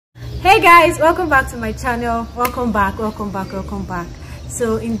Hey guys, welcome back to my channel. Welcome back.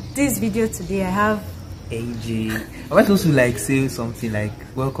 So in this video today I have AJ. Am I supposed to like say something like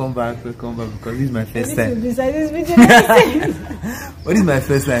welcome back because this is my first time. This video. What is my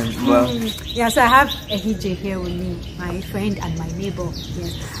first time? Well, yeah, so I have AJ here with me, my friend and my neighbor.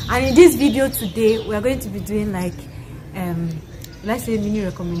 Yes. And in this video today we are going to be doing like let's say mini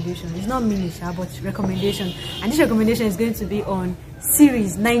recommendation. It's not mini but recommendation, and this recommendation is going to be on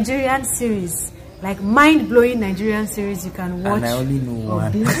series, Nigerian series, like mind-blowing Nigerian series you can watch. And I only know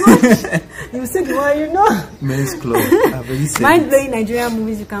one. You said the one you know. Men's Club. Mind-blowing Nigerian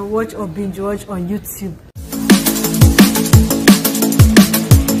movies you can watch or binge watch on YouTube.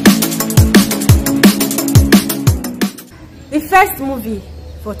 The first movie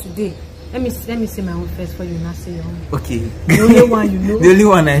for today. Let me say my own first for you, not say your own. Okay. The only one you know. The only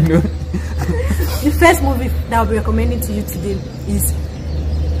one I know. The first movie that I'll be recommending to you today is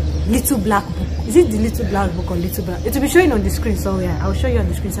Little Black Book. Is it the Little Black Book or Little Black? It will be showing on the screen somewhere. I'll show you on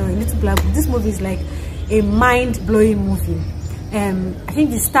the screen somewhere. Little Black Book. This movie is like a mind-blowing movie. I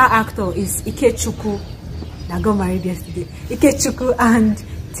think the star actor is Ikechukwu that got married yesterday. Ikechukwu and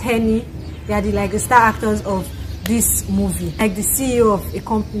Tenny. They are the star actors of this movie. Like the CEO of a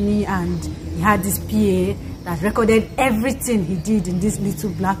company, and he had this PA that recorded everything he did in this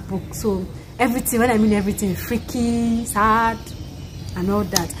Little Black Book. So everything, when I mean everything, freaky, sad, and all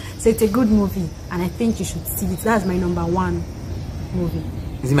that. So it's a good movie, and I think you should see it. That's my #1 movie.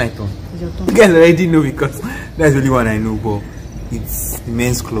 Is it my turn? It's your turn. You guys already know because that's the only one I know, but it's the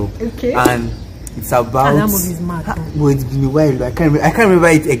Men's Club. Okay. And it's about... And that movie is mad. Well, it's been a while. I can't remember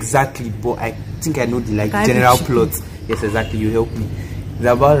it exactly, but I think I know the general plot. Yes, exactly. You help me. It's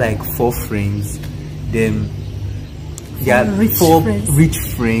about like 4 friends. Then they are 4 rich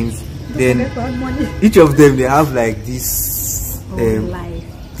friends. Then each of them they have like this life.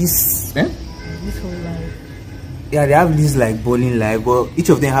 This whole life. Yeah, they have this like bowling life, but each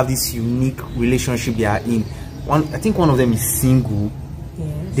of them have this unique relationship they are in. I think one of them is single.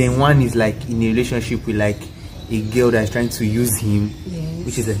 Yes. Then one is like in a relationship with like a girl that is trying to use him. Yes.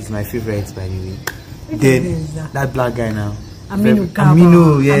 Which is he's my favorite, by the way. Then that black guy now.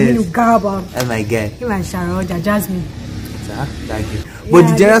 Aminu, yes. Gaba. That's my guy. Him and Sharoja, Jasmine. But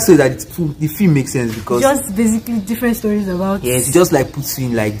the general story that the film makes sense because just basically different stories about. Yes, it just like puts you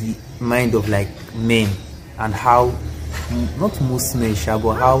in like the mind of like men and how not most men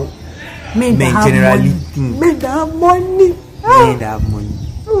but how men generally think. Men that have money. Men that have money.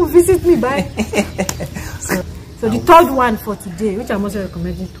 Oh, visit me, bye. So the third one for today, which I'm also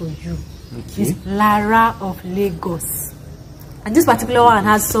recommending to you, is Lara of Lagos. And this particular one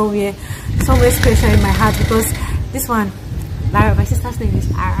has somewhere special in my heart because this one, Lara, my sister's name is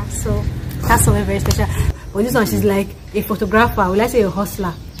Ara, so that's somewhere very special. But this one, she's like a photographer, will I say a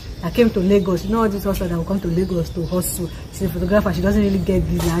hustler that came to Lagos. You know all these hustlers that will come to Lagos to hustle. She's a photographer, she doesn't really get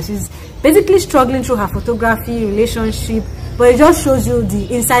busy. She's basically struggling through her photography, relationship, but it just shows you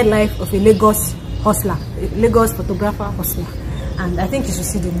the inside life of a Lagos hustler, a Lagos photographer hustler. And I think you should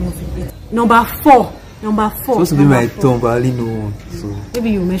see the movie. Number four. Supposed to be my turn, but I only know one. So maybe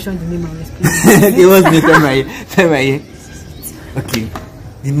you mentioned the name of this place. It was me. Tell my okay.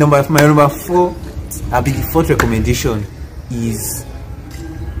 My number 4. I'll be the 4th recommendation is.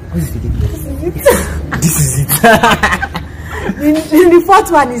 What is it? This is it. The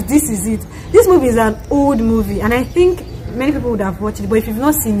 4th one is This Is It. This movie is an old movie, and I think many people would have watched it, but if you've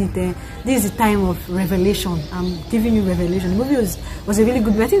not seen it, this is the time of revelation. I'm giving you revelation. The movie was a really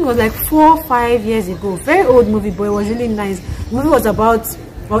good movie. I think it was like 4 or 5 years ago. Very old movie, but it was really nice. The movie was about,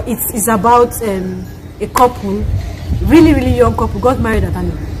 it's about a couple, really young couple, got married at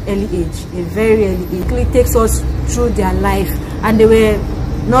an early age, a very early age. It really takes us through their life, and they were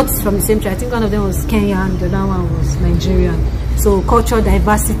not from the same tribe. I think one of them was Kenyan, the other one was Nigerian. So cultural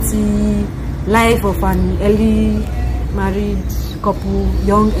diversity, life of an early married couple,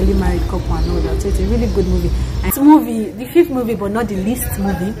 young early married couple, and all that. So it's a really good movie. And this movie, the 5th movie, but not the least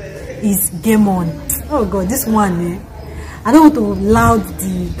movie, is Game On. Oh God, this one, I don't want to loud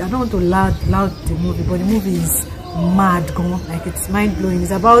the movie, but the movie is mad, like it's mind blowing.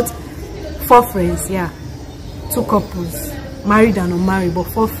 It's about 4 friends, 2 couples, married and unmarried, but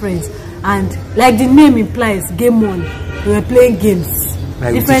 4 friends, and like the name implies, Game On. They were playing games,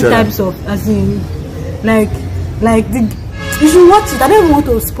 like different types of, as in, you should watch it. I don't even want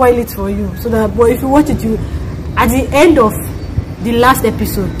to spoil it for you, so that, but if you watch it, at the end of the last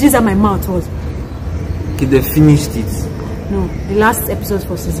episode, these are my mouth words. Okay, they finished it. No, the last episode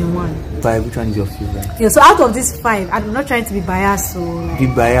for season 1. 5, which one is your favorite? Yeah, so out of these 5, I'm not trying to be biased, so be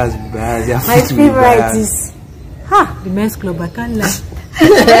biased. My favorite is the Men's Club. I can't lie.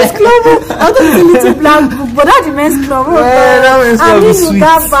 Men's club. I thought it's a little black book, but that's the men's club. That men's club is sweet.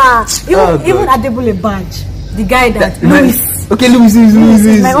 Even Adebule Badge, the guy that Louis. Okay, Louis is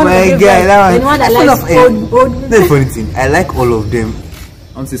my guy. The one that likes old. That's the funny thing. I like all of them.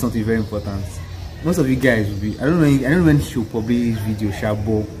 I want to say something very important. Most of you guys will be. I don't know when she'll publish video,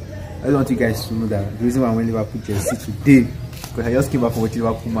 Shabo. I don't want you guys to know that the reason why I went Liverpool Chelsea today, because I just came back from watching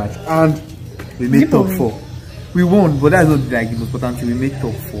Liverpool match and we made top 4. We won, but that's not like the most important thing. We made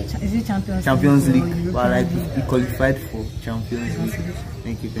top 4. Is it Champions League? But like we qualified for Champions League.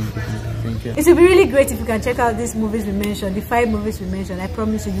 Thank you. It would be really great if you can check out these movies we mentioned, the 5 movies we mentioned. I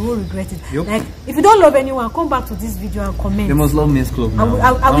promise you won't regret it. Yep. Like if you don't love anyone, come back to this video and comment. They must love Men's Club now.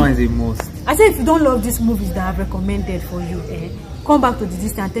 That one is a must. I said if you don't love these movies that I've recommended for you, come back to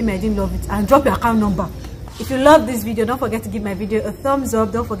this and tell me I didn't love it and drop your account number. If you love this video, don't forget to give my video a thumbs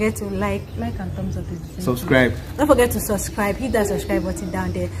up. Don't forget to like and thumbs up. Subscribe. Don't forget to subscribe. Hit that subscribe button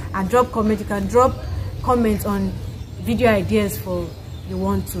down there and drop comment. You can drop comments on video ideas for you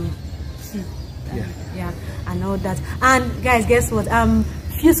want to see. Yeah, and all that. And guys, guess what?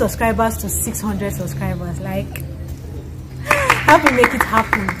 Few subscribers to 600 subscribers. Like, help me make it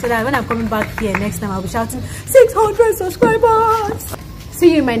happen so that when I'm coming back here next time, I'll be shouting 600 subscribers.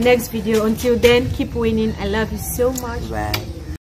 See you in my next video. Until then, keep winning. I love you so much. Bye.